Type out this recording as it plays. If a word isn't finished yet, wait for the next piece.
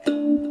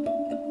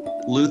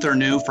Luther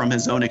knew from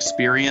his own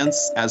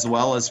experience, as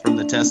well as from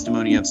the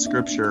testimony of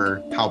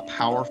Scripture, how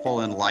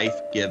powerful and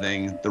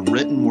life-giving the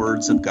written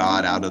words of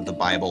God out of the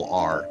Bible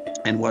are,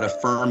 and what a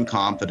firm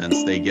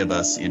confidence they give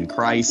us in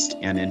Christ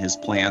and in his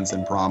plans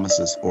and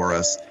promises for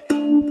us.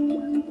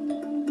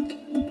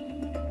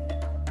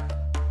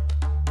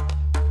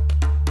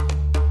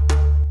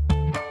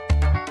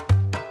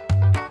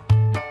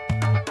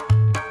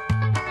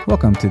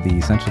 Welcome to the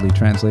Essentially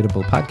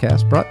Translatable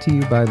podcast brought to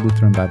you by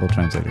Lutheran Bible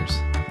Translators.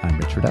 I'm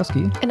Rich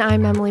Rudowski. And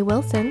I'm Emily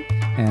Wilson.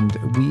 And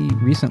we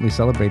recently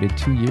celebrated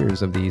 2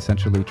 years of the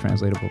Essentially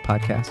Translatable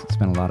podcast. It's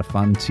been a lot of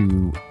fun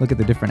to look at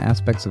the different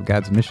aspects of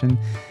God's mission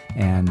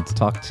and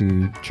talk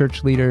to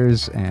church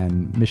leaders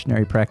and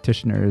missionary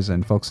practitioners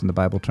and folks in the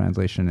Bible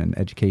translation and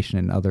education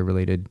and other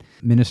related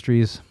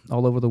ministries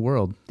all over the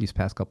world these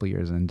past couple of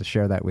years, and to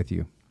share that with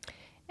you.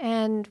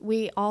 And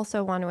we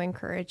also want to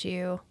encourage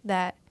you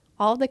that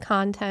all the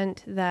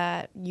content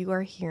that you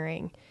are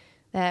hearing,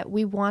 that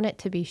we want it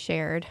to be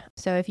shared.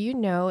 So if you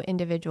know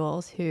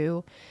individuals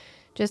who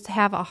just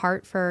have a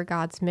heart for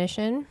God's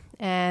mission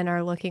and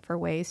are looking for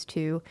ways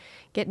to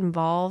get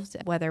involved,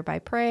 whether by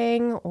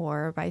praying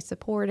or by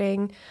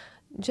supporting,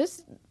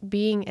 just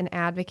being an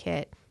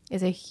advocate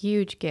is a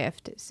huge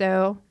gift.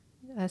 So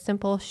a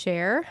simple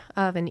share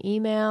of an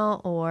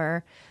email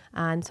or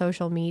on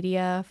social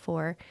media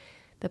for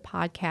the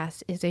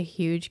podcast is a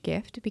huge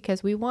gift,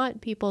 because we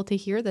want people to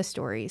hear the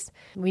stories.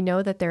 We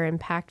know that they're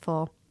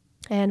impactful,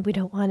 and we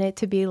don't want it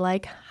to be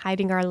like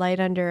hiding our light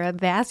under a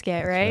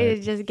basket,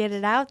 right? Just get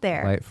it out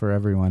there. Light for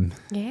everyone.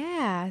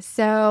 Yeah.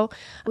 So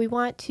we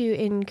want to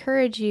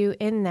encourage you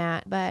in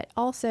that, but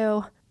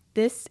also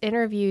this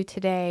interview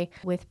today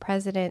with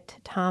President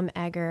Tom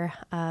Egger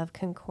of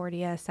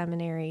Concordia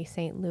Seminary,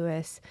 St.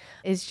 Louis,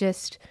 is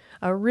just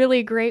a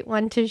really great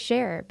one to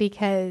share,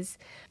 because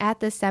at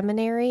the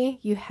seminary,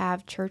 you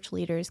have church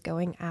leaders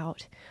going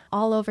out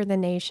all over the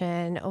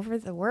nation, over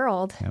the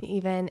world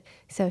even.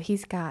 So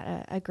he's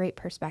got a great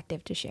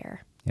perspective to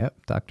share.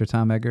 Yep. Dr.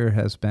 Tom Egger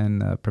has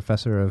been a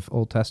professor of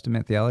Old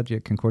Testament theology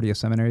at Concordia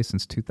Seminary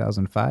since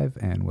 2005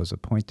 and was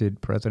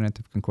appointed president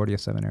of Concordia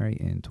Seminary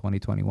in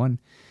 2021.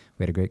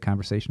 We had a great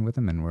conversation with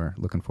him, and we're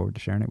looking forward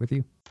to sharing it with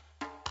you.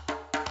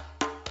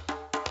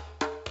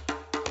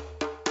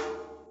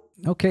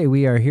 Okay,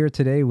 we are here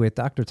today with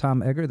Dr.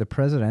 Tom Egger, the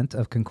president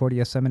of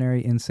Concordia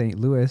Seminary in St.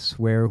 Louis,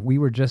 where we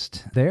were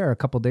just there a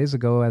couple days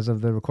ago as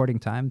of the recording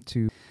time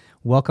to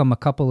welcome a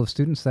couple of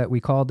students that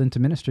we called into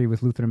ministry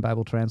with Lutheran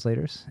Bible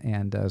Translators.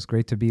 And it's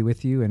great to be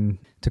with you and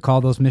to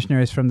call those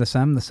missionaries from the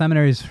SEM. The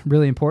seminary is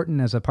really important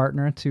as a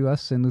partner to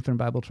us in Lutheran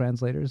Bible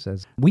Translators.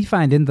 As we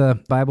find in the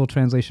Bible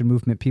translation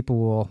movement, people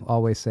will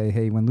always say,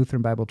 hey, when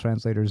Lutheran Bible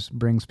Translators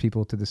brings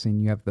people to the scene,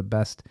 you have the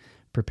best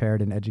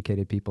prepared and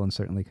educated people, and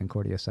certainly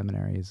Concordia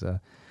Seminary is a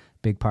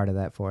big part of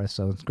that for us.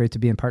 So it's great to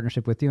be in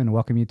partnership with you and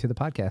welcome you to the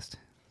podcast.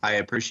 I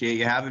appreciate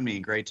you having me.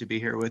 Great to be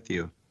here with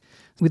you.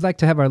 We'd like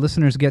to have our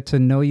listeners get to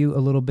know you a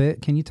little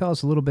bit. Can you tell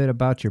us a little bit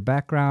about your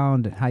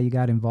background, how you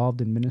got involved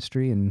in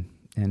ministry, and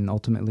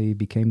ultimately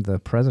became the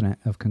president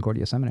of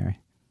Concordia Seminary?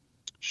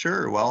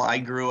 Sure. Well, I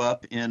grew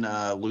up in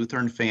a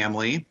Lutheran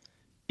family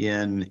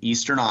in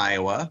eastern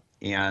Iowa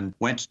and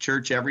went to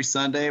church every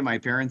Sunday. My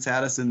parents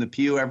had us in the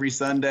pew every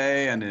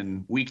Sunday and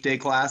in weekday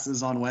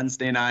classes on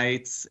Wednesday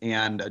nights.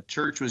 And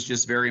church was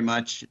just very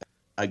much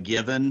a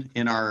given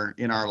in our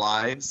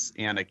lives,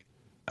 and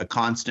a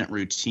constant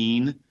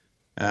routine,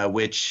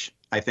 which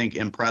I think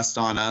impressed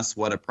on us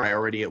what a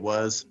priority it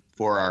was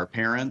for our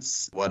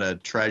parents, what a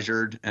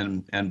treasured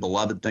and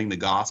beloved thing the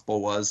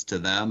gospel was to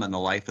them and the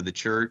life of the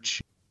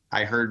church.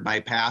 I heard my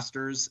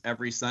pastors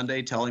every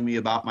Sunday telling me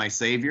about my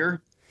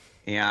Savior.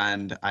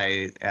 And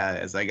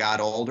as I got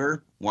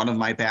older, one of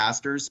my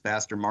pastors,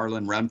 Pastor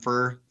Marlon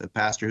Remfer, the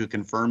pastor who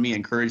confirmed me,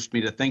 encouraged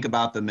me to think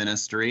about the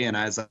ministry. And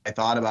as I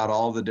thought about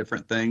all the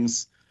different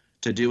things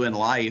to do in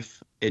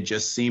life, it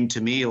just seemed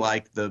to me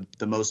like the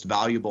most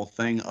valuable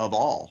thing of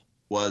all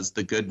was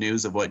the good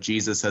news of what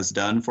Jesus has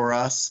done for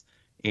us.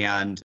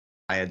 And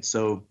I had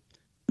so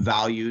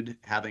valued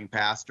having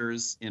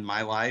pastors in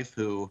my life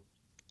who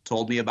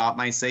told me about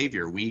my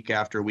Savior week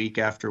after week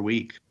after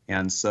week.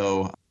 And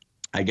so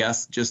I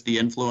guess just the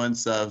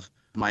influence of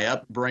my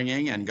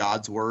upbringing and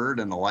God's word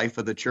and the life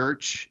of the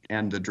church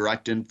and the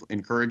direct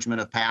encouragement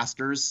of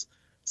pastors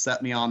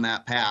set me on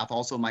that path.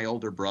 Also, my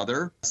older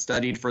brother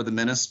studied for the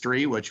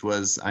ministry, which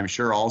was, I'm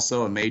sure,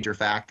 also a major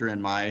factor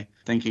in my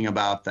thinking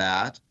about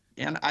that.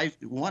 And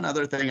one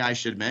other thing I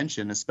should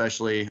mention,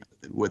 especially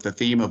with the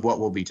theme of what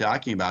we'll be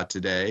talking about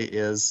today,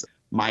 is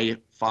my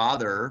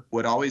father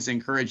would always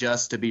encourage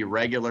us to be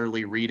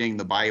regularly reading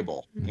the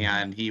Bible. Mm-hmm.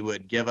 And he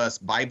would give us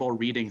Bible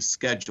reading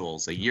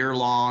schedules, a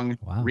year-long,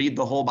 read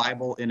the whole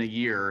Bible in a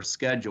year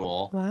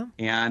schedule. Wow.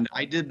 And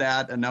I did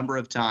that a number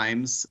of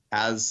times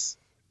as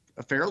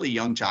a fairly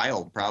young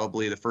child,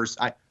 probably the first.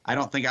 I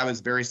don't think I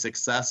was very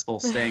successful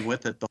staying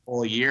with it the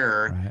whole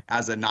year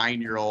as a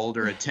 9-year-old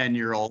or a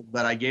 10-year-old,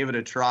 but I gave it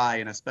a try,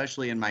 and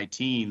especially in my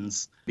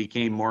teens,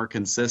 became more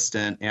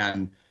consistent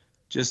and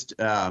just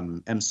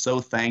am so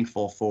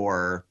thankful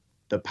for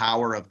the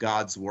power of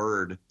God's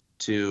word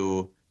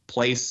to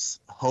place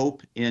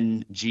hope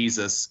in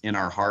Jesus in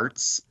our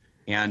hearts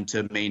and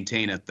to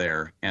maintain it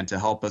there and to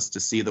help us to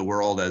see the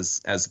world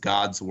as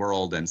God's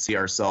world and see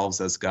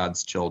ourselves as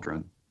God's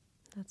children.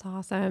 That's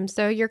awesome.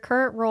 So your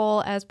current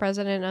role as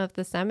president of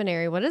the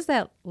seminary, what does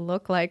that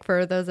look like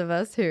for those of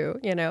us who,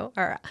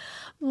 are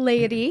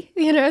laity,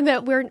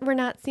 that we're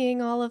not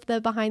seeing all of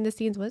the behind the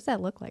scenes? What does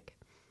that look like?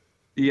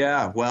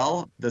 Yeah,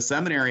 well, the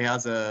seminary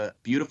has a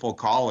beautiful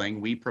calling.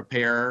 We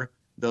prepare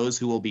those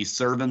who will be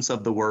servants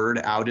of the word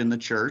out in the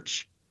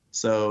church.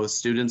 So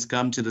students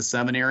come to the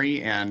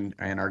seminary and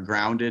are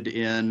grounded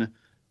in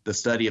the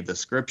study of the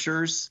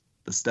scriptures,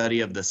 the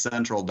study of the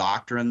central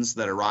doctrines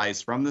that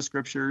arise from the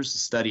scriptures, the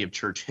study of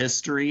church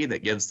history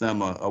that gives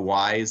them a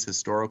wise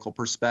historical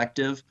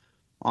perspective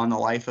on the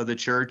life of the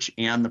church,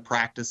 and the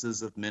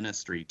practices of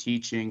ministry,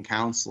 teaching,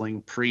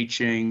 counseling,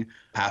 preaching,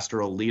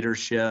 pastoral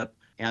leadership.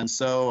 And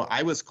so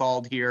I was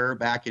called here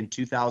back in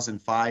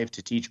 2005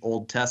 to teach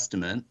Old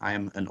Testament. I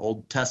am an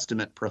Old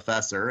Testament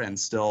professor and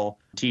still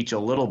teach a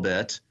little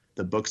bit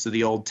the books of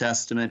the Old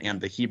Testament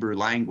and the Hebrew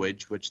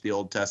language, which the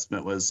Old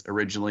Testament was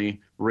originally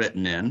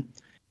written in.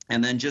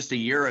 And then just a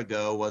year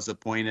ago was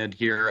appointed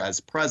here as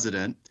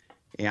president,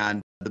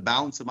 and the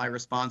balance of my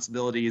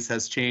responsibilities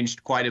has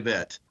changed quite a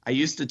bit. I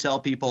used to tell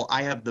people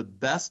I have the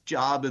best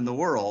job in the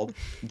world.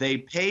 They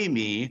pay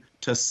me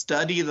to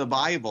study the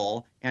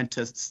Bible and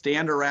to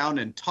stand around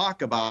and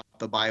talk about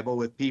the Bible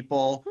with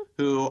people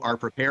who are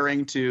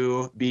preparing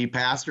to be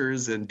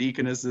pastors and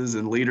deaconesses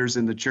and leaders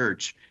in the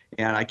church.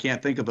 And I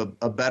can't think of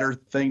a better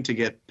thing to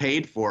get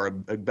paid for,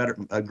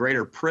 a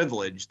greater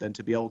privilege than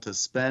to be able to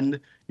spend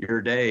your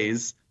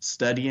days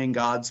studying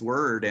God's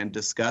word and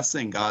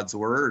discussing God's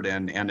word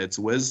and its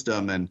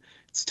wisdom and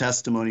its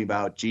testimony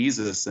about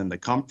Jesus and the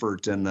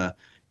comfort and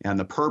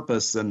the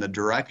purpose and the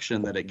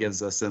direction that it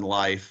gives us in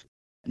life.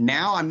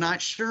 Now I'm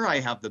not sure I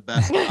have the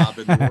best job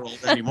in the world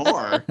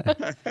anymore,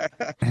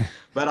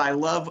 but I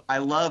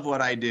love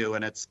what I do,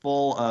 and it's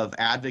full of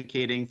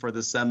advocating for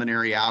the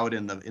seminary out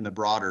in the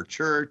broader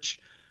church,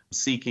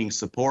 seeking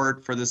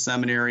support for the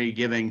seminary,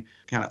 giving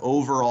kind of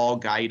overall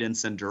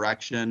guidance and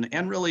direction,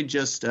 and really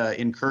just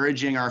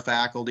encouraging our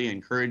faculty,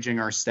 encouraging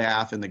our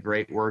staff in the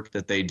great work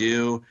that they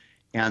do,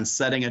 and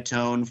setting a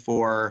tone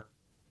for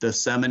the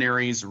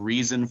seminary's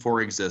reason for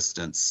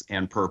existence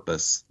and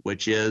purpose,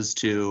 which is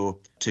to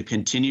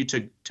continue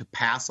to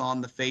pass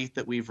on the faith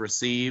that we've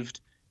received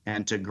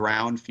and to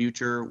ground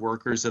future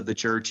workers of the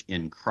church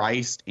in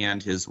Christ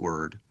and his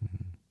word.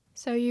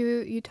 So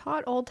you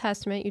taught Old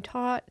Testament, you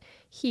taught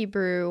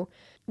Hebrew.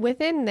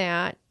 Within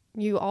that,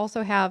 you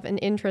also have an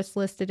interest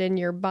listed in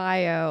your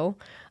bio,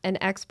 an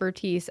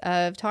expertise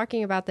of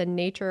talking about the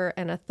nature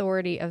and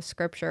authority of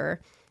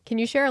Scripture. Can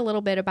you share a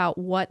little bit about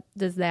what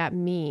does that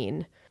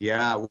mean?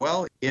 Yeah,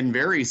 well, in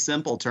very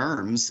simple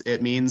terms,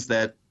 it means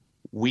that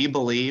we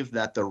believe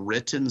that the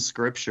written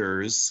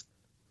scriptures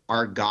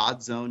are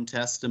God's own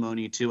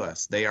testimony to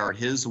us. They are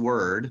his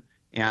word,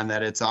 and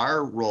that it's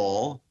our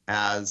role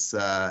as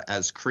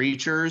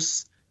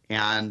creatures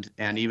and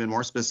even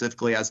more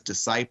specifically as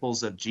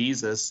disciples of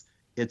Jesus,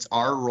 it's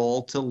our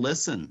role to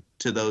listen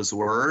to those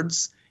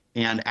words.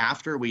 And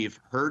after we've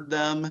heard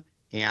them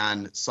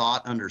and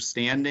sought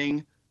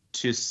understanding,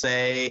 to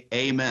say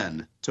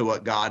amen to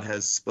what God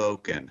has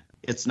spoken.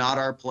 It's not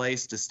our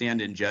place to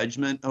stand in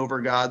judgment over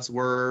God's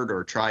word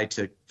or try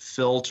to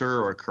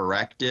filter or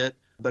correct it,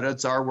 but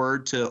it's our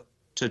word to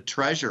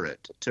treasure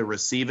it, to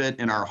receive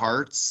it in our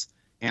hearts,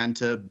 and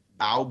to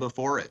bow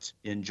before it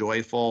in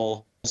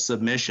joyful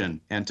submission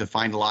and to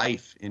find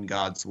life in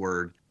God's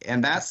word.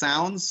 And that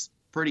sounds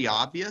pretty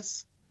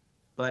obvious,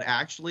 but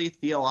actually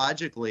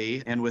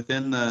theologically and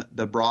within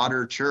the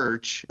broader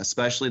church,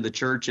 especially the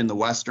church in the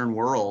Western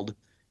world,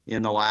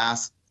 in the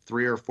last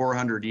 300 or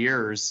 400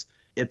 years,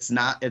 it's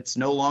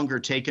no longer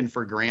taken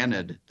for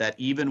granted that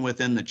even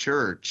within the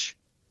church,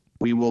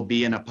 we will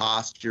be in a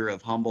posture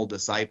of humble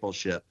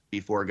discipleship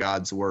before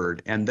God's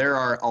word. And there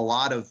are a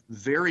lot of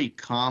very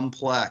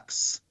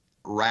complex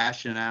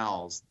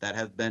rationales that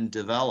have been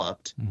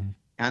developed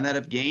and that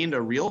have gained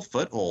a real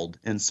foothold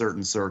in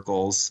certain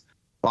circles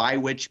by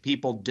which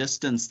people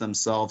distance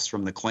themselves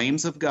from the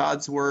claims of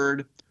God's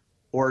word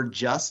or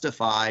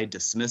justify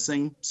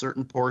dismissing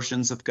certain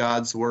portions of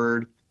God's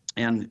word.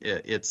 And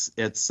it's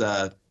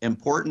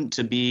important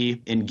to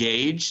be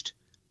engaged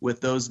with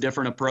those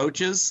different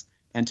approaches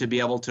and to be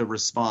able to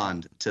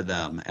respond to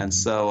them. And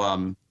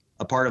so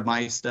a part of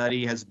my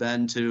study has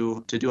been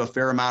to do a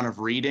fair amount of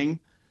reading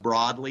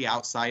broadly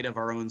outside of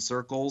our own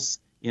circles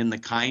in the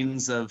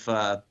kinds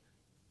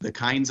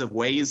of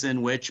ways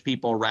in which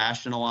people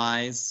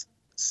rationalize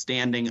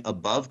standing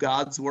above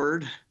God's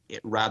word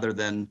rather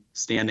than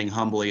standing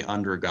humbly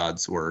under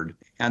God's word,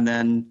 and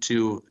then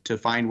to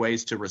find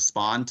ways to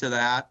respond to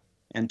that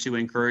and to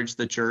encourage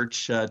the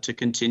church to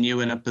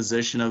continue in a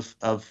position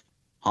of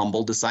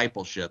humble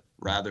discipleship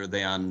rather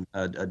than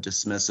a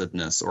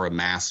dismissiveness or a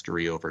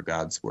mastery over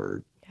God's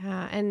word.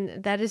 Yeah,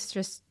 and that is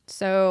just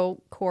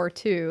so core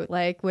too.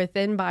 Like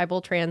within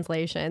Bible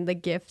translation, the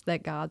gift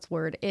that God's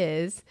word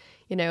is,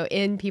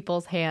 in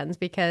people's hands,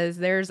 because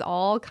there's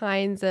all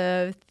kinds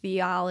of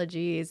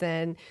theologies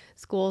and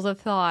schools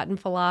of thought and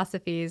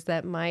philosophies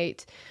that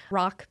might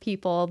rock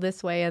people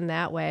this way and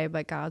that way.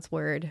 But God's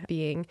word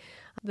being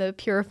the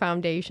pure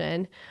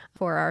foundation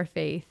for our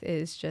faith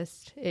is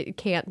just, it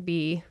can't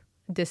be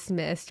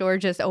dismissed or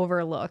just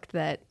overlooked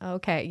that,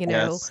 okay,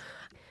 Yes.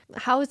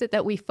 how is it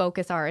that we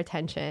focus our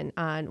attention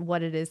on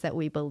what it is that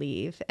we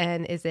believe?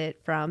 And is it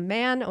from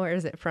man or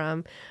is it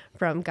from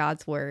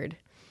God's word?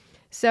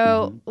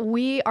 So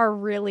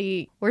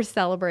we're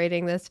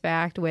celebrating this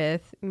fact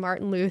with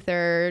Martin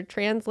Luther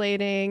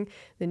translating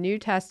the New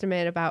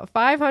Testament about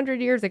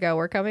 500 years ago.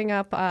 We're coming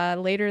up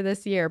later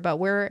this year, but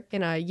we're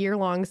in a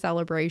year-long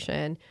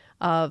celebration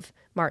of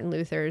Martin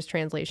Luther's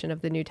translation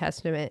of the New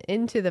Testament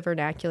into the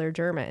vernacular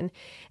German.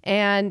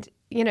 And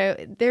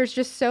there's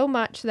just so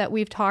much that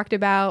we've talked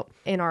about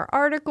in our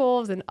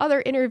articles and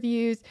other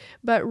interviews,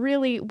 but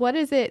really, what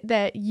is it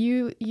that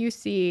you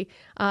see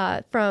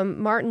from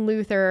Martin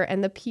Luther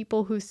and the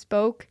people who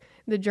spoke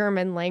the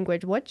German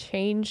language? What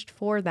changed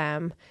for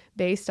them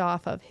based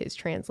off of his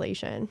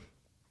translation?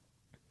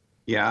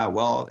 Yeah,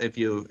 well, if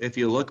you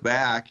look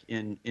back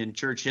in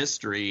church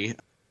history,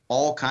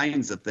 all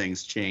kinds of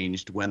things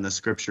changed when the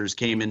scriptures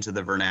came into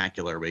the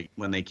vernacular,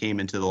 when they came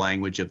into the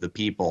language of the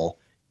people.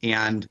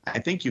 And I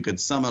think you could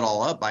sum it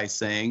all up by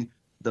saying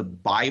the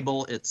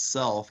Bible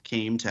itself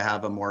came to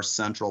have a more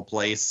central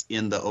place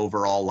in the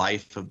overall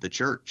life of the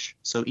church.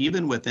 So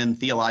even within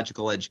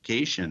theological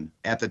education,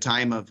 at the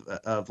time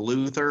of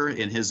Luther,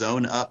 in his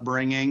own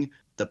upbringing,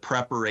 the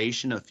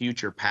preparation of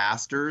future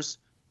pastors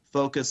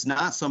focused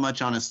not so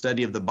much on a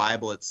study of the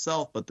Bible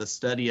itself, but the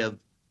study of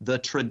the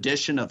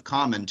tradition of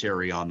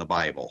commentary on the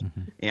Bible.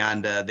 Mm-hmm.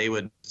 And they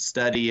would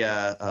study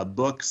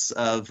books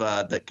of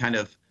that kind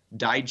of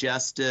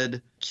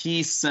digested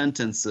key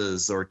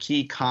sentences or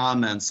key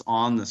comments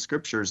on the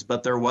scriptures,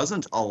 but there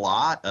wasn't a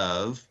lot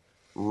of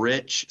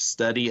rich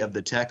study of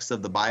the text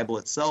of the Bible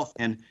itself.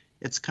 And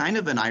it's kind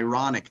of an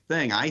ironic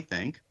thing, I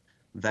think,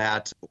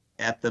 that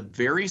at the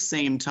very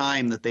same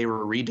time that they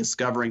were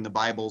rediscovering the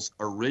Bible's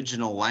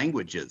original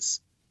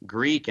languages,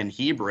 Greek and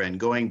Hebrew, and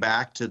going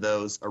back to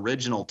those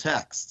original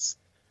texts,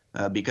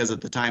 because at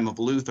the time of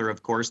Luther,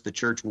 of course, the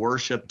church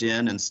worshiped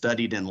in and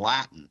studied in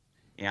Latin.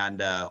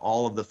 And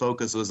all of the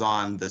focus was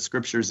on the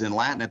scriptures in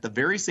Latin. At the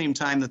very same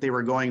time that they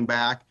were going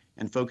back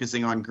and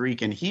focusing on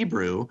Greek and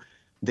Hebrew,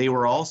 they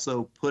were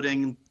also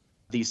putting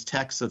these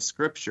texts of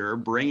scripture,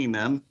 bringing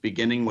them,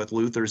 beginning with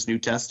Luther's New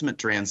Testament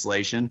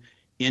translation,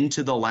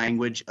 into the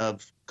language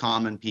of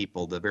common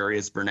people, the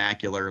various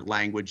vernacular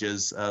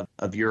languages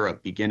of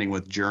Europe, beginning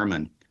with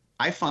German.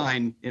 I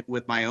find it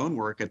with my own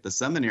work at the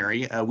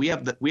seminary, we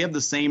have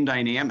the same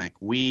dynamic.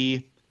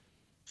 We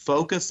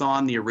focus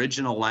on the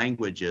original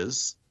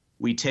languages.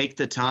 We take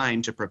the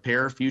time to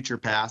prepare future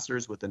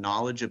pastors with a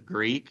knowledge of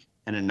Greek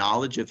and a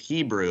knowledge of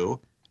Hebrew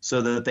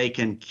so that they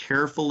can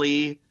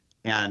carefully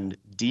and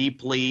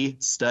deeply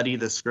study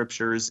the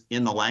scriptures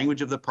in the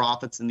language of the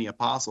prophets and the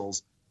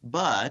apostles.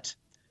 But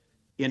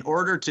in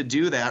order to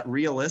do that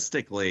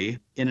realistically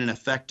in an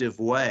effective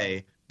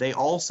way, they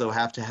also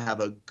have to have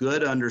a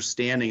good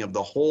understanding of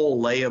the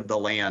whole lay of the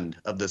land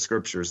of the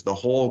scriptures, the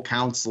whole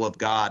counsel of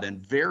God.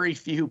 And very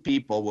few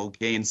people will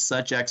gain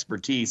such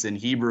expertise in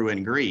Hebrew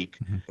and Greek,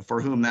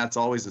 for whom that's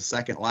always a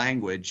second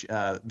language.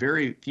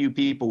 Very few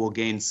people will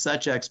gain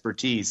such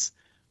expertise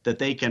that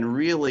they can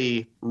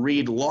really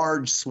read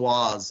large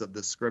swaths of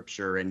the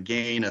scripture and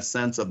gain a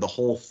sense of the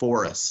whole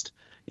forest.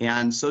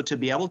 And so to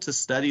be able to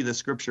study the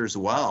scriptures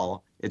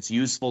well, it's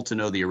useful to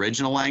know the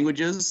original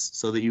languages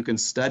so that you can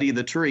study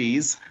the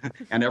trees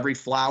and every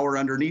flower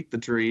underneath the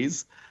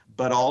trees,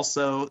 but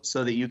also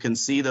so that you can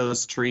see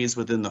those trees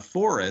within the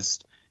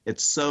forest.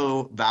 It's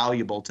so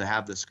valuable to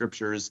have the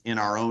scriptures in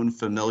our own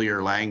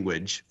familiar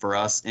language, for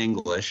us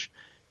English,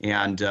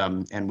 and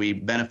we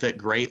benefit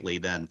greatly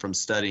then from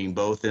studying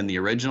both in the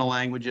original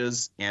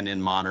languages and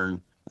in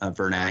modern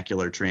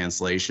vernacular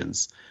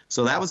translations.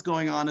 So that was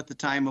going on at the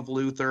time of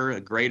Luther, a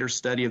greater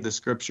study of the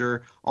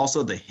scripture.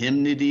 Also, the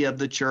hymnody of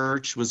the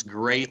church was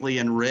greatly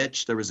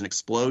enriched. There was an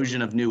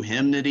explosion of new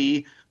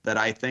hymnody that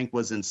I think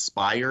was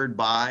inspired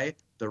by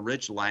the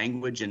rich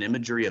language and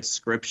imagery of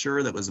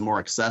scripture that was more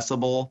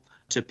accessible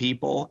to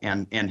people,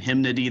 and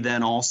hymnody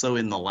then also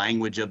in the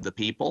language of the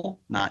people,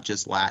 not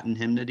just Latin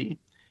hymnody.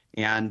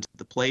 And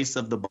the place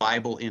of the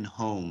Bible in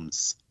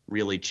homes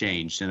really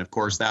changed. And of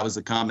course, that was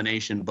a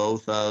combination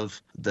both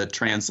of the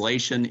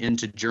translation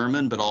into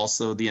German, but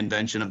also the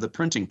invention of the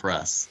printing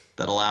press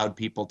that allowed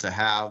people to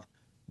have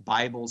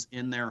Bibles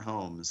in their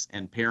homes,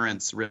 and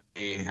parents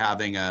really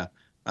having a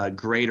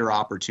greater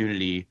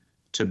opportunity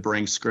to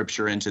bring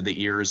scripture into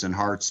the ears and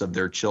hearts of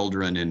their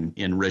children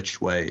in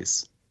rich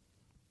ways.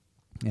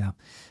 Yeah.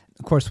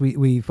 Of course,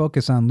 we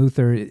focus on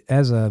Luther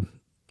as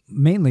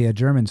mainly a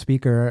German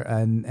speaker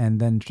and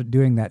then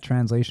doing that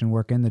translation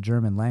work in the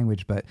German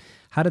language. But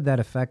how did that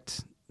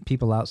affect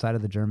people outside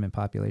of the German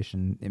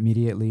population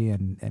immediately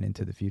and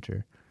into the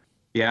future?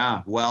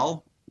 Yeah,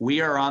 well,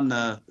 we are on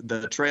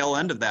the trail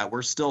end of that.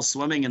 We're still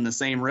swimming in the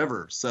same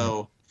river.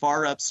 So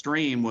far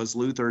upstream was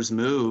Luther's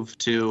move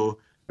to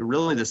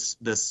really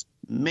this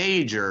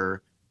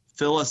major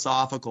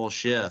philosophical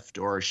shift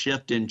or a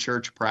shift in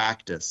church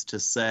practice to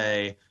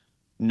say,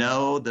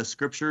 no, the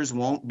scriptures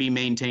won't be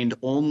maintained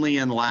only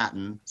in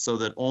Latin, so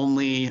that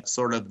only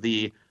sort of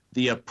the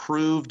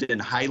approved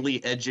and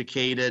highly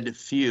educated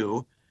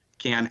few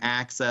can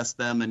access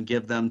them and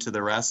give them to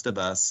the rest of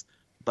us.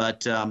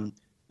 But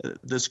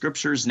the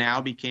scriptures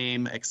now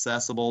became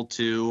accessible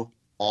to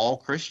all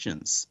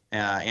Christians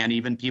and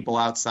even people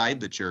outside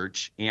the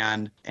church,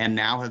 and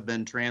now have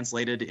been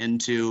translated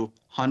into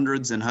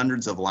hundreds and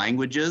hundreds of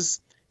languages.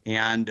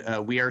 And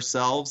we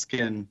ourselves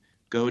can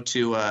go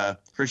to a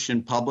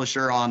Christian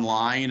publisher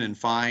online and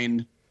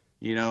find,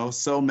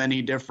 so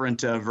many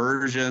different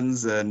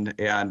versions and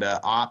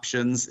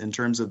options in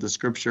terms of the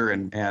scripture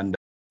and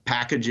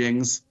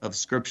packagings of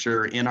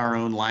scripture in our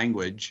own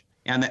language.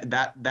 And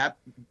that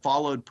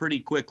followed pretty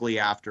quickly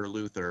after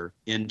Luther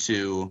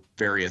into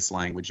various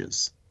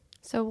languages.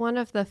 So one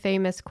of the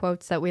famous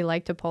quotes that we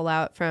like to pull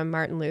out from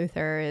Martin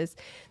Luther is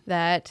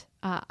that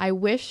I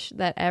wish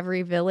that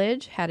every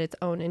village had its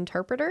own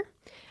interpreter,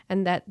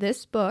 and that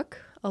this book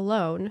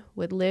alone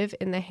would live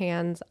in the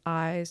hands,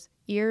 eyes,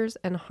 ears,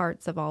 and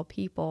hearts of all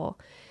people.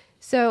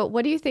 So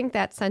what do you think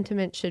that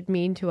sentiment should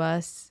mean to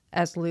us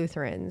as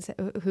Lutherans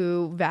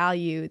who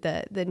value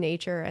the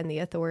nature and the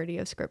authority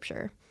of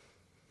Scripture?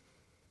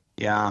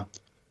 Yeah.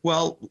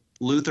 Well,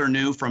 Luther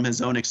knew from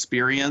his own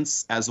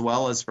experience, as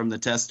well as from the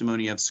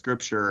testimony of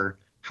Scripture,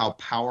 how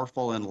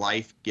powerful and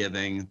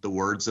life-giving the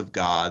words of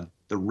God,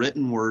 the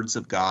written words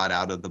of God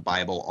out of the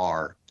Bible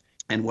are,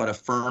 and what a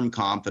firm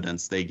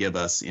confidence they give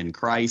us in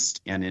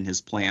Christ and in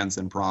his plans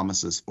and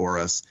promises for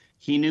us.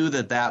 He knew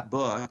that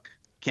book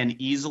can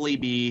easily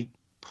be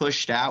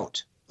pushed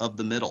out of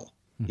the middle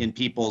in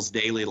people's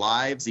daily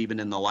lives, even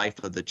in the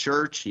life of the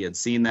church. He had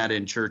seen that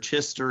in church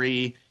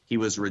history. He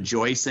was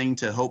rejoicing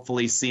to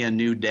hopefully see a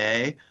new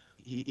day.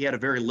 He had a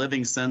very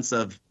living sense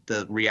of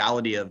the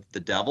reality of the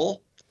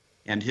devil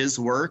and his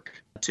work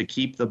to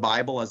keep the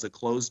Bible as a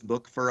closed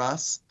book for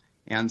us.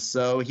 And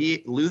so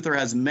Luther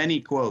has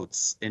many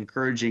quotes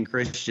encouraging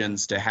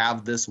Christians to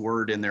have this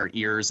word in their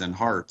ears and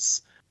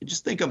hearts.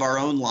 Just think of our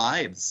own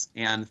lives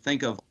and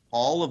think of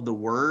all of the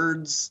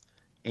words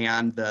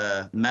and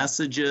the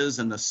messages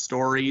and the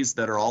stories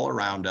that are all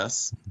around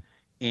us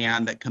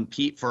and that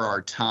compete for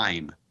our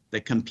time,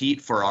 that compete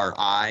for our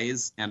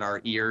eyes and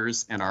our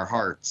ears and our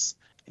hearts.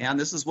 And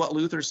this is what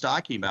Luther's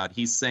talking about.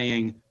 He's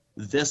saying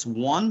this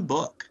one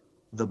book,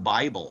 the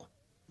Bible,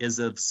 is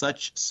of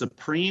such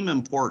supreme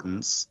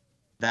importance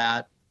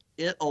that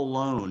it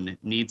alone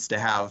needs to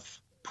have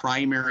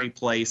primary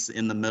place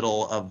in the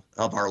middle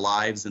of our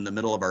lives, in the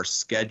middle of our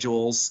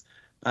schedules.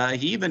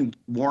 He even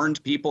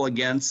warned people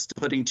against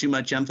putting too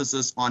much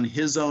emphasis on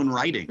his own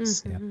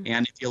writings. Mm-hmm.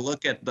 And if you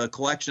look at the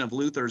collection of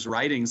Luther's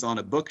writings on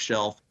a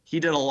bookshelf, he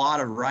did a lot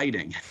of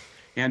writing,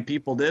 and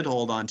people did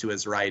hold on to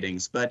his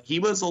writings. But he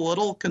was a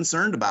little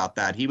concerned about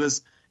that. He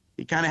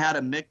kind of had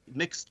a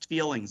mixed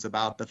feelings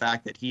about the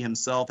fact that he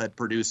himself had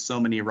produced so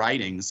many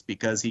writings,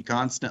 because he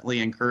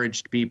constantly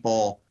encouraged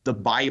people, the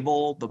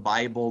Bible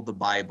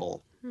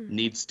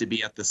needs to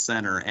be at the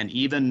center, and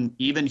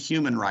even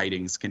human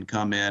writings can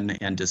come in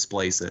and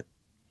displace it.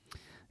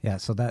 Yeah,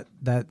 so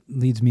that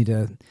leads me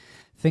to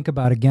think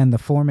about, again, the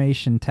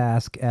formation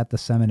task at the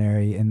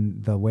seminary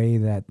and the way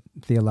that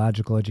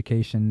theological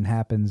education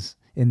happens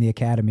in the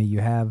academy.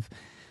 You have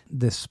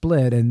this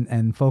split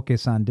and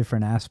focus on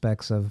different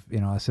aspects of,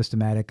 a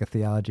systematic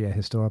theology, a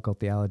historical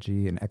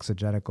theology, an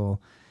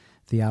exegetical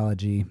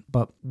theology.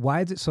 But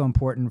why is it so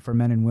important for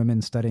men and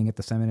women studying at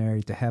the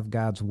seminary to have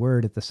God's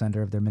word at the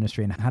center of their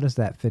ministry? And how does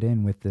that fit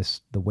in with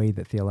the way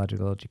that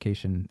theological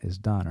education is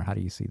done? Or how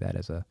do you see that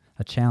as a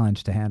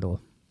challenge to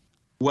handle?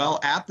 Well,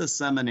 at the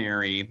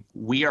seminary,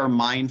 we are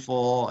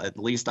mindful, at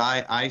least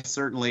I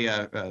certainly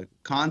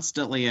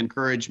constantly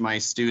encourage my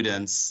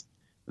students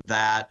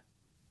that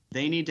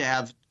they need to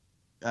have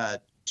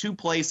two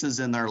places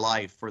in their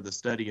life for the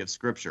study of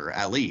Scripture,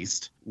 at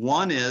least.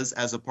 One is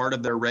as a part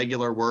of their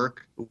regular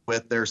work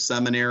with their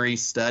seminary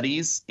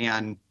studies,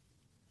 and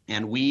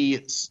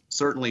we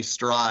certainly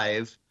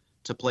strive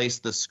to place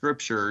the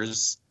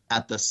Scriptures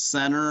at the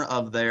center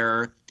of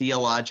their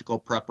theological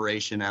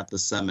preparation at the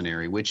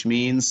seminary, which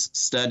means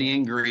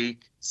studying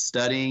Greek,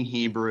 studying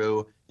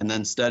Hebrew, and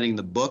then studying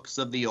the books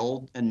of the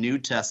Old and New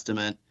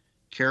Testament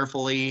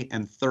carefully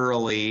and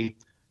thoroughly,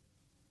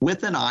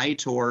 with an eye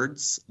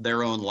towards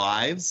their own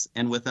lives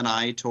and with an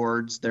eye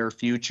towards their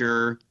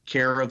future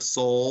care of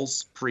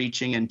souls,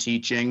 preaching and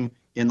teaching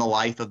in the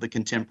life of the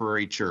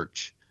contemporary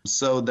church.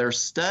 So their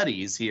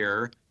studies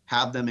here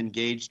have them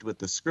engaged with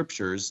the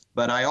Scriptures,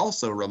 but I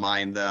also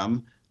remind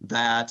them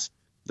that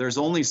there's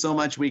only so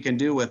much we can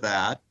do with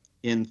that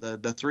in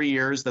the 3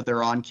 years that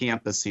they're on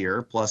campus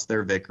here, plus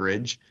their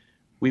vicarage.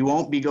 We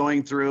won't be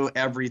going through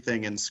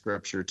everything in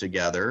Scripture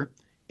together.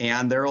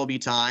 And there will be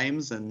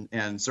times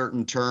and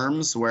certain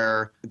terms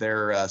where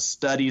their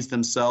studies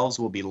themselves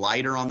will be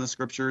lighter on the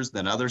scriptures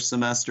than other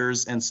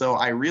semesters. And so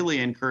I really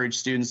encourage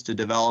students to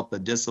develop a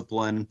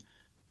discipline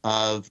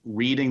of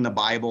reading the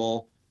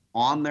Bible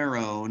on their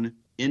own,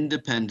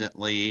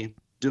 independently,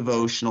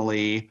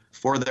 devotionally,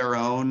 for their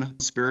own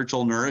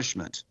spiritual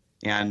nourishment,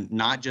 and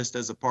not just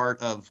as a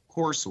part of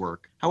coursework.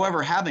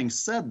 However, having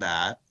said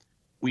that,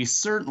 we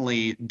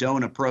certainly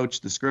don't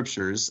approach the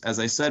scriptures, as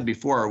I said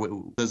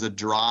before, as a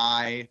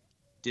dry,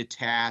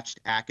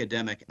 detached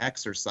academic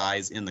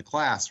exercise in the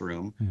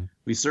classroom.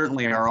 We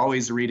certainly are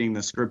always reading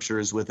the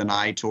scriptures with an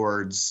eye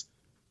towards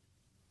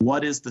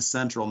what is the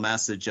central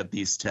message of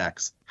these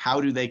texts?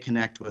 How do they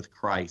connect with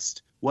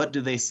Christ? What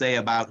do they say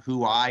about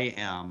who I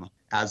am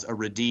as a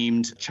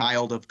redeemed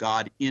child of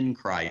God in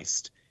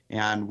Christ?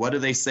 And what do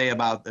they say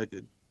about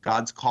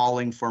God's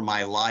calling for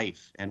my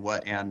life and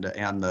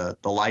the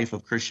life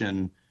of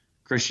Christian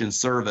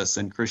service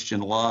and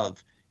Christian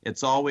love?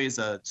 It's always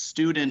a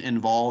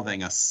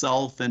student-involving, a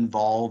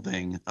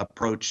self-involving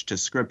approach to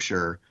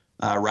Scripture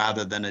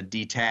rather than a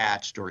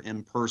detached or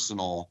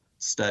impersonal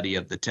study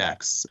of the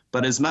texts.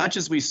 But as much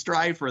as we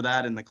strive for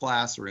that in the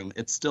classroom,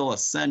 it's still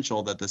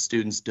essential that the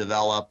students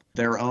develop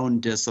their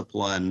own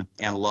discipline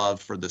and love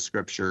for the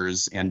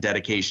scriptures and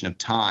dedication of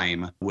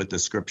time with the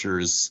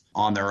scriptures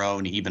on their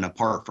own, even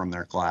apart from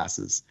their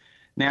classes.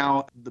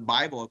 Now, the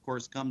Bible, of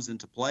course, comes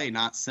into play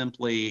not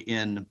simply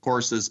in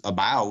courses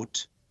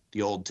about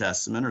the Old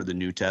Testament or the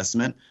New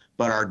Testament,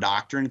 but our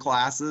doctrine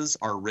classes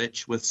are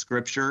rich with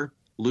scripture.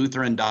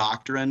 Lutheran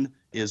doctrine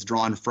is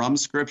drawn from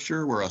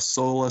Scripture. We're a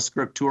sola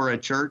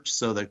scriptura church,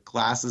 so the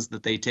classes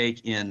that they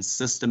take in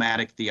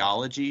systematic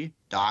theology,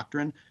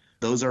 doctrine,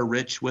 those are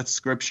rich with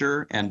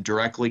Scripture and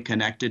directly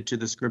connected to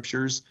the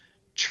Scriptures.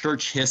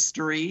 Church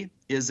history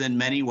is in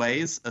many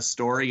ways a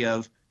story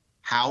of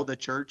how the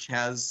church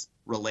has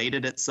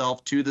related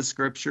itself to the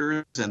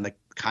Scriptures and the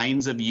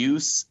kinds of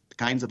use, the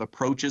kinds of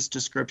approaches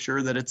to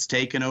Scripture that it's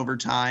taken over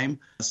time.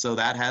 So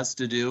that has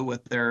to do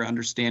with their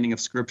understanding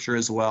of Scripture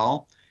as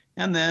well.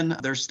 And then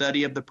their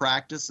study of the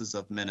practices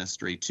of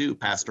ministry too,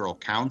 pastoral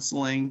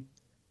counseling,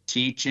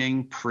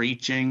 teaching,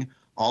 preaching,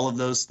 all of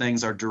those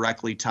things are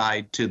directly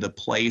tied to the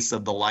place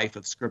of the life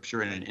of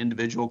Scripture in an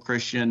individual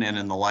Christian and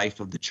in the life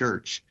of the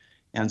church.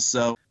 And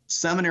so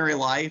seminary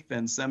life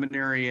and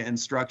seminary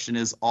instruction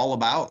is all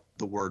about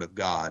the Word of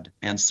God,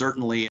 and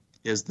certainly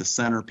is the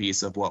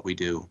centerpiece of what we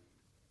do.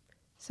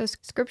 So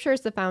Scripture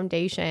is the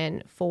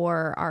foundation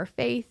for our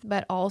faith,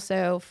 but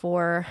also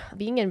for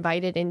being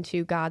invited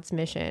into God's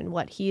mission,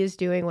 what He is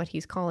doing, what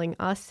He's calling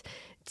us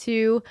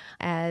to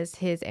as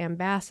His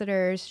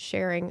ambassadors,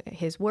 sharing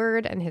His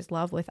word and His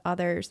love with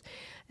others.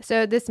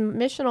 So this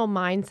missional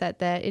mindset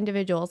that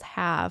individuals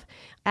have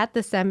at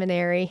the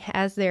seminary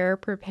as they're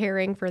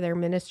preparing for their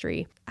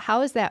ministry,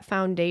 how is that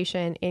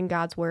foundation in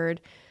God's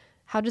word?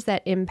 How does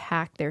that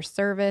impact their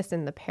service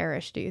in the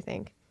parish, do you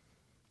think?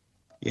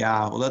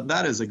 Yeah, well,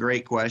 that is a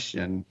great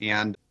question.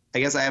 And I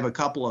guess I have a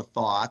couple of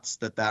thoughts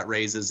that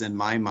raises in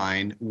my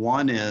mind.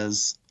 One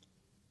is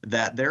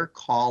that their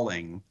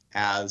calling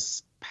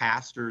as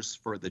pastors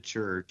for the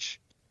church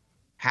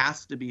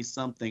has to be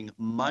something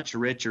much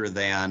richer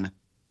than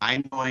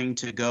I'm going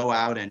to go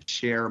out and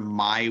share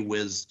my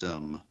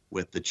wisdom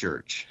with the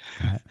church.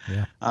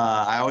 Yeah.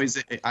 I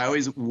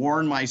always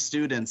warn my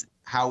students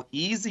how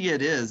easy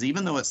it is,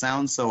 even though it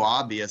sounds so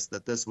obvious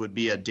that this would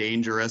be a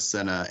dangerous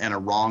and a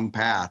wrong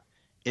path.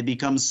 It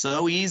becomes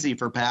so easy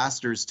for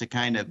pastors to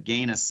kind of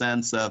gain a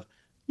sense of,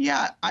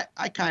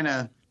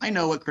 I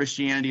know what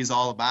Christianity is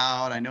all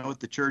about. I know what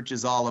the church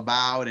is all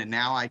about. And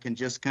now I can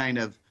just kind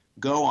of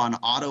go on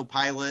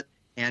autopilot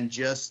and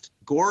just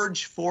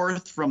gorge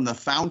forth from the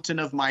fountain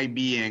of my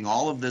being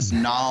all of this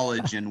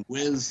knowledge and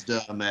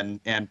wisdom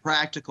and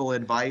practical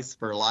advice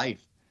for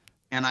life.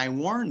 And I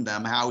warn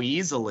them how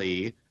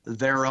easily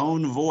their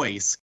own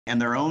voice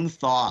and their own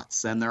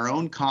thoughts and their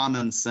own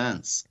common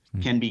sense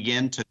can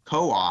begin to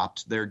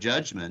co-opt their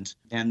judgment,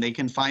 and they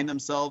can find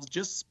themselves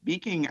just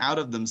speaking out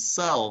of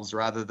themselves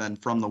rather than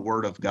from the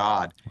Word of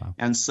God. Wow.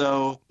 And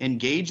so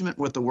engagement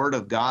with the Word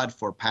of God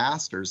for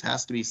pastors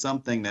has to be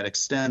something that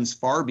extends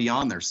far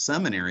beyond their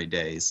seminary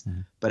days,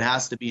 but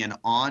has to be an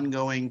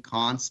ongoing,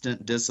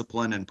 constant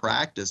discipline and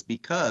practice,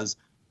 because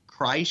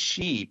Christ's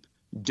sheep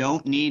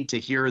don't need to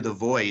hear the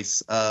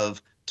voice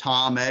of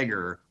Tom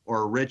Egger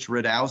or Rich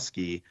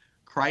Radowski.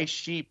 Christ's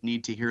sheep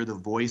need to hear the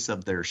voice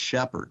of their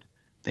shepherd.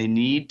 They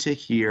need to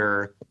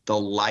hear the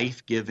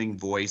life-giving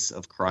voice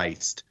of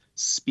Christ,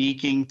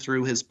 speaking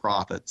through his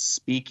prophets,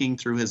 speaking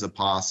through his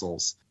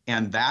apostles.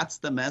 And that's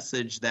the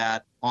message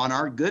that on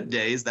our good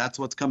days, that's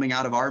what's coming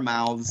out of our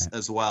mouths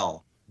as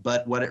well.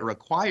 But what it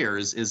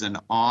requires is an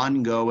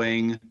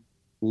ongoing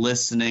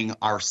listening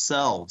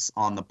ourselves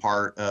on the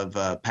part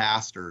of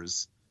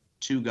pastors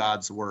to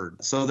God's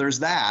word. So there's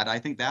that. I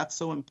think that's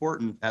so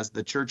important as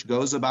the church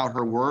goes about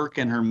her work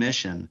and her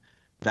mission,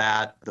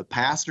 that the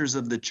pastors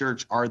of the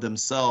church are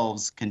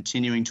themselves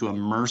continuing to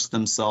immerse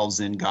themselves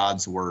in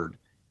God's word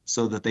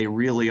so that they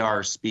really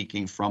are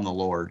speaking from the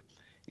Lord.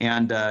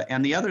 And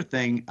the other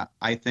thing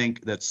I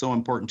think that's so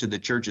important to the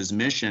church's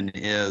mission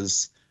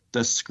is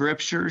the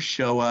scriptures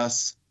show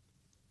us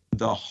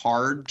the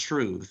hard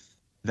truth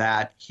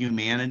that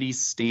humanity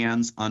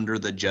stands under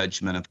the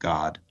judgment of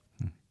God,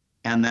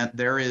 and that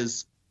there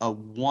is a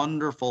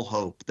wonderful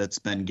hope that's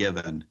been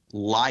given,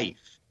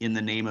 life in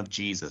the name of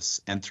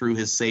Jesus and through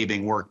his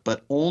saving work,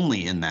 but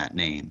only in that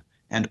name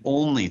and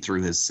only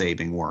through his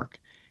saving work.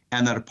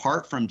 And that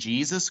apart from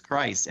Jesus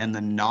Christ and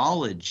the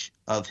knowledge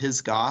of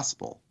his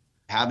gospel,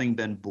 having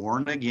been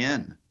born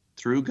again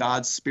through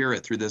God's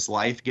Spirit, through this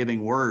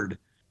life-giving word,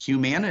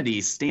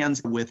 humanity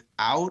stands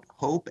without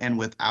hope and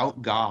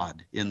without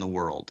God in the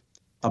world,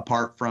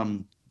 apart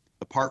from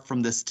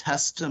this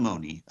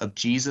testimony of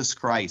Jesus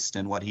Christ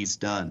and what he's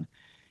done.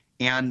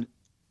 And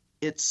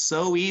it's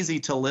so easy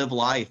to live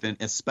life, and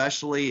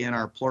especially in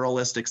our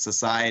pluralistic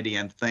society,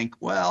 and think,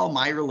 well,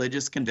 my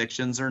religious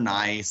convictions are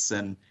nice,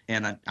 and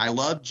I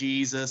love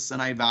Jesus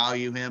and I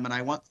value him, and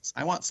I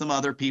want some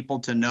other people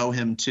to know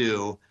him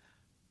too.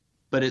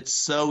 But it's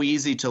so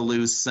easy to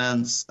lose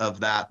sense of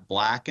that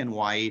black and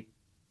white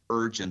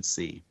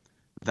urgency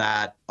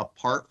that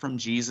apart from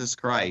Jesus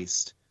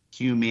Christ,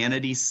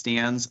 humanity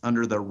stands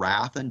under the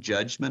wrath and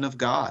judgment of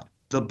God.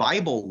 The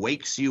Bible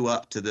wakes you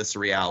up to this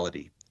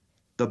reality.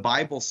 The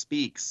Bible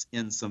speaks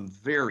in some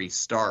very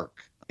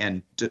stark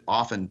and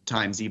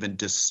oftentimes even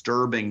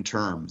disturbing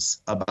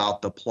terms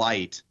about the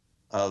plight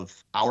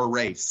of our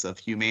race, of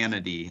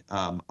humanity,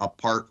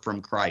 apart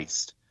from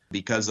Christ,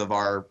 because of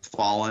our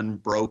fallen,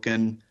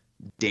 broken,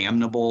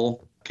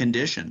 damnable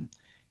condition.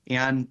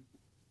 And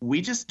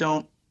we just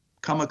don't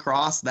come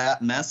across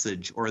that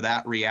message or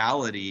that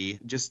reality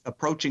just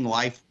approaching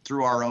life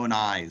through our own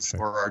eyes. Sure.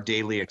 Or our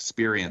daily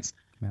experience.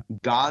 Yeah.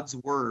 God's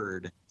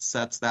word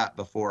sets that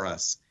before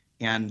us.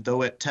 And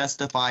though it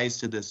testifies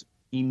to this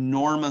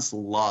enormous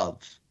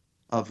love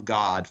of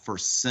God for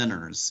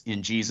sinners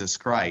in Jesus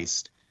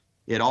Christ,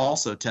 it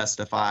also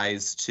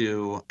testifies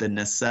to the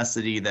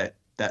necessity that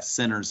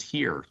sinners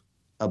hear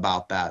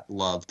about that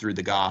love through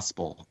the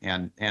gospel.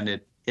 And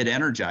it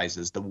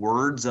energizes. The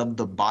words of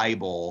the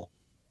Bible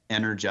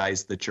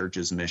energize the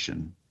church's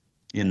mission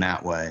in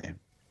that way.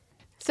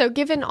 So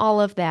given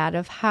all of that,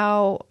 of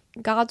how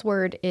God's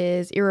word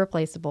is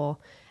irreplaceable,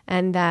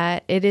 and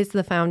that it is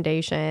the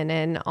foundation,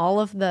 and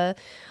all of the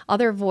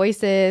other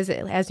voices,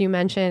 as you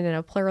mentioned, in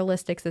a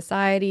pluralistic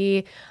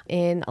society,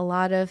 in a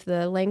lot of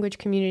the language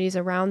communities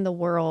around the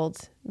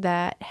world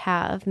that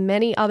have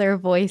many other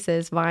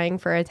voices vying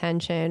for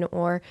attention,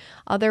 or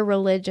other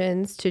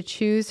religions to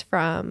choose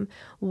from,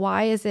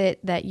 why is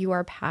it that you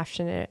are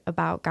passionate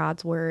about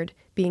God's word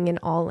being in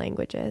all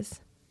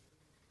languages?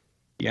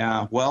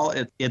 Yeah, well,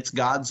 it's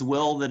God's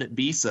will that it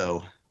be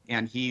so.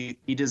 And he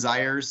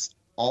desires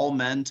all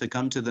men to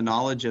come to the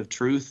knowledge of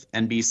truth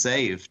and be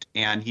saved.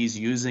 And he's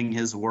using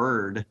his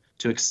word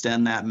to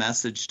extend that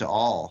message to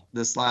all.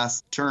 This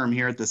last term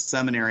here at the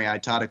seminary, I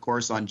taught a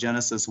course on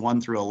Genesis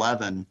 1 through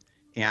 11.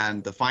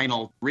 And the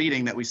final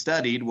reading that we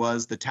studied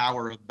was the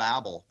Tower of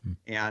Babel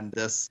and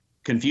this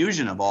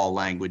confusion of all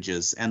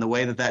languages and the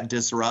way that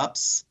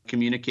disrupts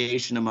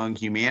communication among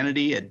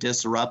humanity. It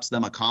disrupts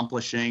them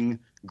accomplishing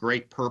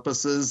great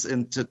purposes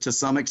to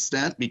some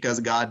extent, because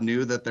God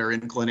knew that their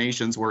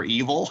inclinations were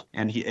evil,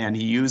 and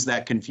he used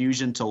that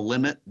confusion to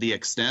limit the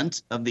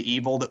extent of the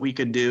evil that we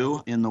could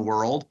do in the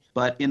world.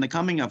 But in the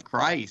coming of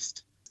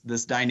Christ,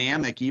 this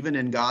dynamic, even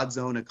in God's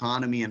own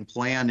economy and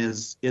plan,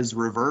 is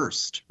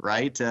reversed,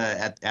 right?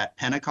 At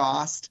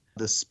Pentecost,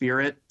 the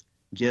Spirit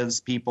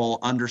gives people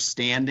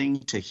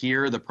understanding to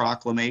hear the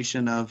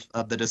proclamation of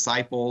the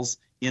disciples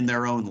in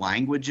their own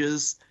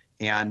languages,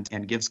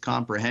 and gives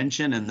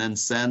comprehension, and then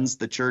sends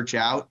the church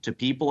out to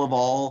people of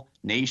all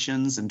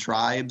nations and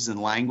tribes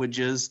and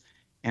languages.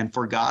 And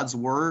for God's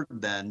word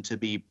then to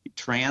be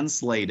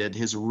translated,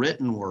 his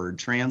written word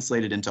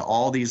translated into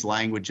all these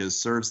languages,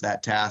 serves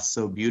that task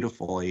so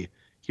beautifully.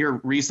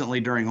 Here recently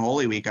during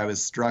Holy Week, I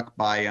was struck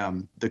by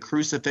the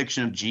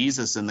crucifixion of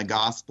Jesus in the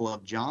Gospel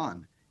of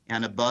John.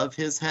 And above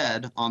his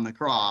head on the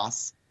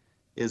cross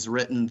is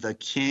written, "The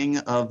King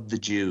of the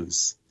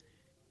Jews."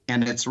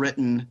 And it's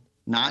written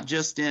not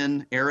just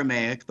in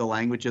Aramaic, the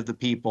language of the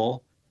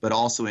people, but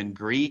also in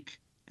Greek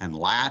and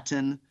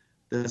Latin.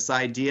 This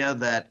idea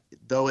that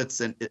though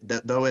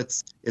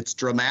it's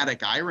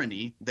dramatic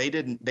irony,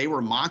 they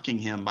were mocking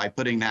him by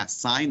putting that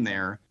sign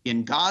there.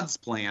 In God's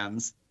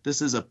plans,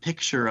 this is a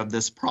picture of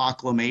this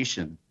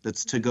proclamation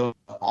that's to go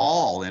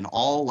in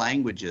all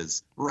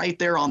languages. Right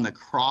there on the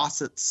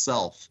cross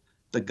itself,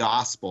 the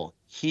gospel,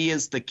 he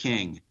is the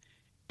king.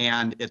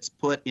 And it's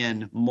put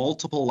in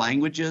multiple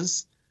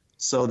languages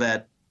so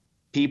that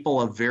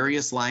people of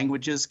various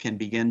languages can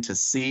begin to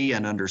see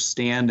and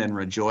understand and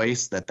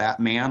rejoice that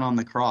man on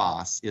the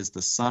cross is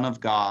the Son of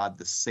God,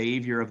 the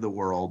Savior of the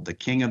world, the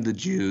King of the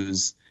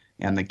Jews,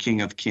 and the King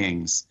of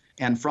Kings.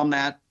 And from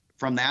that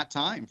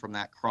time, from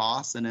that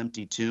cross and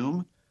empty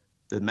tomb,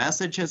 the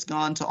message has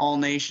gone to all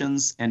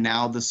nations, and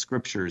now the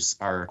scriptures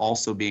are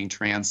also being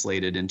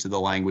translated into the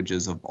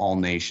languages of all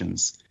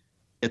nations.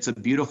 it's a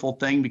beautiful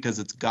thing because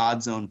it's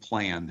God's own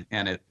plan,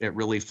 and it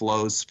really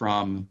flows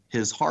from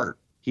his heart.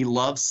 He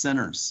loves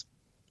sinners.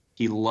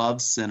 He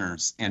loves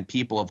sinners, and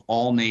people of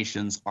all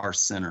nations are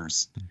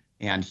sinners.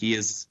 And he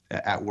is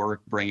at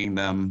work bringing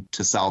them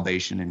to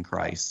salvation in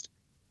Christ.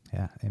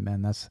 Yeah,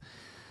 amen. That's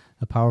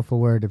a powerful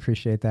word.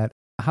 Appreciate that.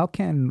 How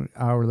can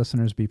our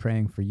listeners be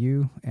praying for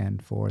you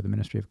and for the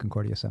ministry of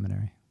Concordia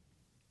Seminary?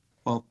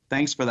 Well,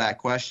 thanks for that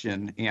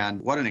question.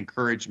 And what an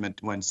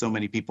encouragement when so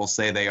many people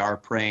say they are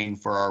praying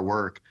for our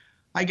work.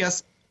 I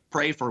guess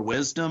pray for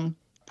wisdom,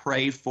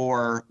 pray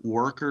for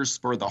workers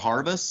for the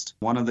harvest.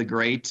 One of the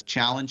great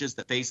challenges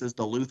that faces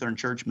the Lutheran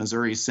Church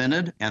Missouri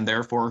Synod, and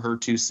therefore her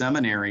two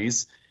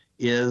seminaries,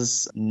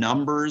 is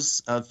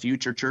numbers of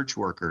future church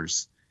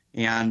workers.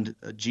 And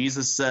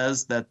Jesus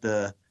says that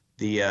the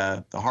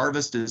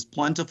harvest is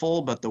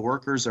plentiful, but the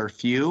workers are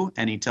few.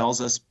 And he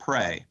tells us,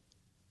 pray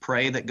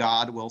that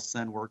God will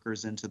send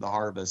workers into the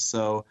harvest.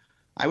 So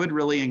I would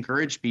really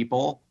encourage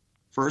people,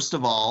 first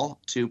of all,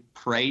 to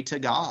pray to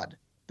God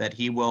that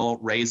he will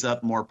raise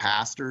up more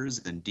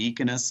pastors and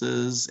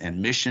deaconesses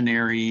and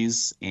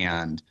missionaries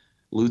and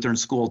Lutheran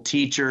school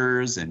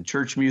teachers and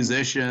church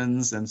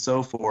musicians and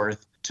so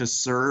forth to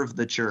serve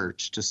the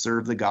church, to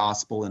serve the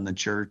gospel in the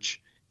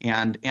church,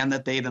 and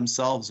that they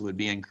themselves would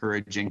be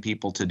encouraging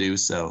people to do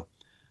so.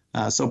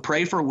 So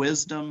pray for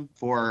wisdom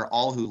for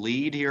all who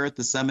lead here at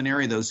the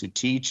seminary, those who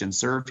teach and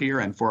serve here,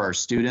 and for our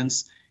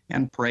students,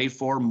 and pray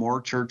for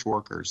more church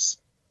workers.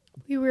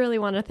 We really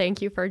want to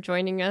thank you for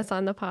joining us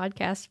on the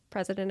podcast,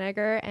 President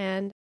Egger,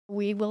 and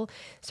we will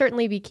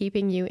certainly be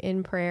keeping you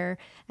in prayer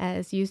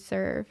as you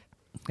serve.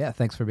 Yeah,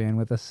 thanks for being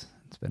with us.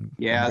 It's been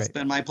it's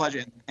been my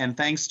pleasure. And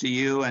thanks to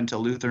you and to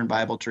Lutheran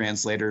Bible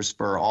Translators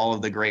for all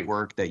of the great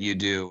work that you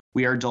do.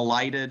 We are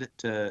delighted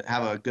to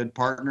have a good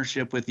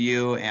partnership with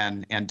you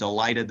and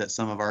delighted that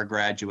some of our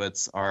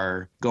graduates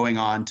are going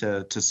on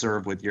to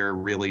serve with your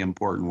really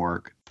important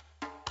work.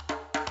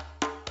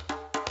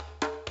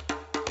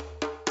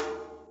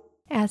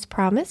 As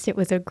promised, it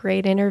was a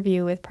great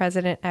interview with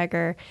President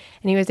Egger,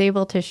 and he was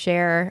able to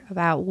share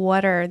about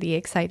what are the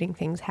exciting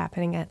things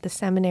happening at the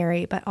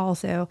seminary, but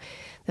also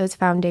those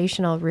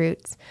foundational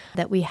roots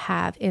that we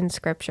have in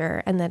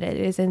Scripture, and that it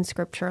is in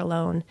Scripture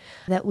alone,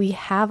 that we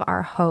have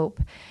our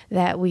hope,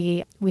 that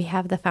we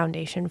have the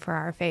foundation for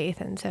our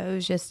faith. And so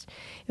it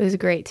was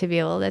great to be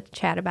able to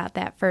chat about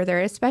that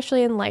further,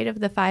 especially in light of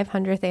the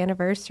 500th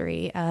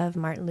anniversary of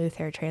Martin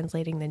Luther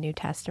translating the New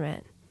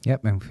Testament.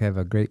 Yep, and we have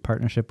a great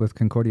partnership with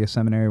Concordia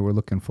Seminary. We're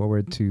looking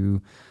forward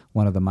to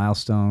one of the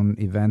milestone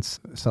events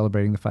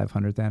celebrating the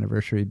 500th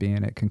anniversary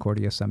being at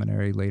Concordia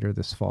Seminary later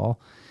this fall.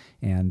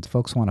 And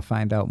folks want to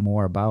find out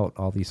more about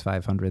all these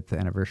 500th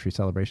anniversary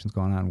celebrations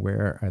going on.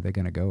 Where are they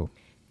going to go?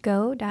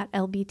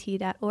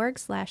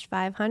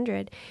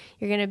 go.lbt.org/500.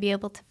 You're going to be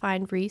able to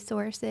find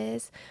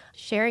resources,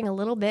 sharing a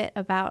little bit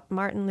about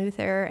Martin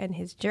Luther and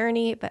his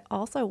journey, but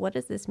also what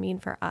does this mean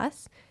for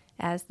us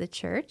as the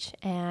church,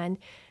 and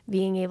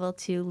being able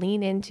to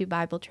lean into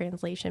Bible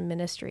translation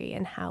ministry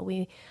and how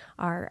we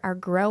are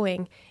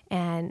growing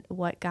and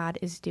what God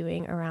is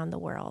doing around the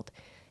world.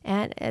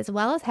 And as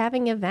well as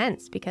having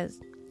events, because,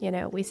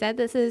 we said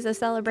this is a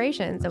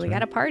celebration, so we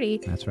got a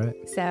party. That's right.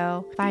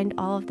 So find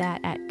all of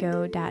that at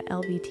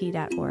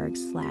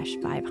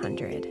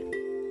go.lbt.org/500.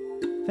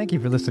 Thank you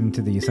for listening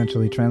to the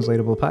Essentially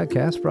Translatable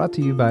podcast brought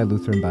to you by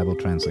Lutheran Bible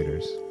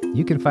Translators.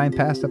 You can find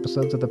past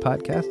episodes of the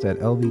podcast at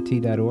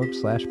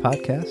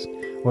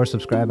lbt.org/podcast or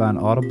subscribe on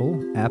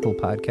Audible, Apple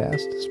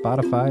Podcasts,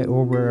 Spotify,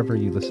 or wherever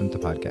you listen to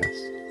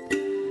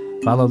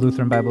podcasts. Follow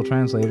Lutheran Bible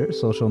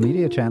Translators' social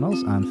media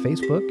channels on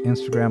Facebook,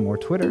 Instagram, or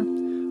Twitter,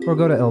 or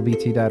go to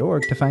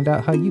lbt.org to find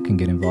out how you can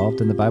get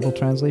involved in the Bible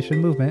translation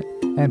movement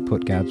and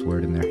put God's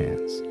Word in their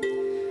hands.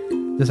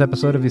 This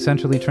episode of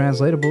Essentially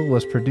Translatable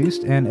was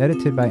produced and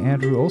edited by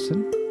Andrew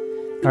Olson.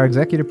 Our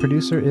executive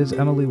producer is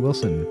Emily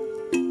Wilson.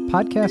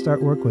 Podcast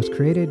artwork was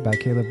created by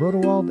Caleb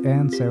Rodewald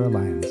and Sarah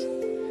Lyons.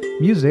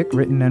 Music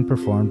written and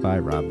performed by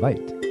Rob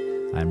Veit.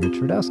 I'm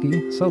Rich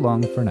Rudowski. So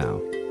long for now.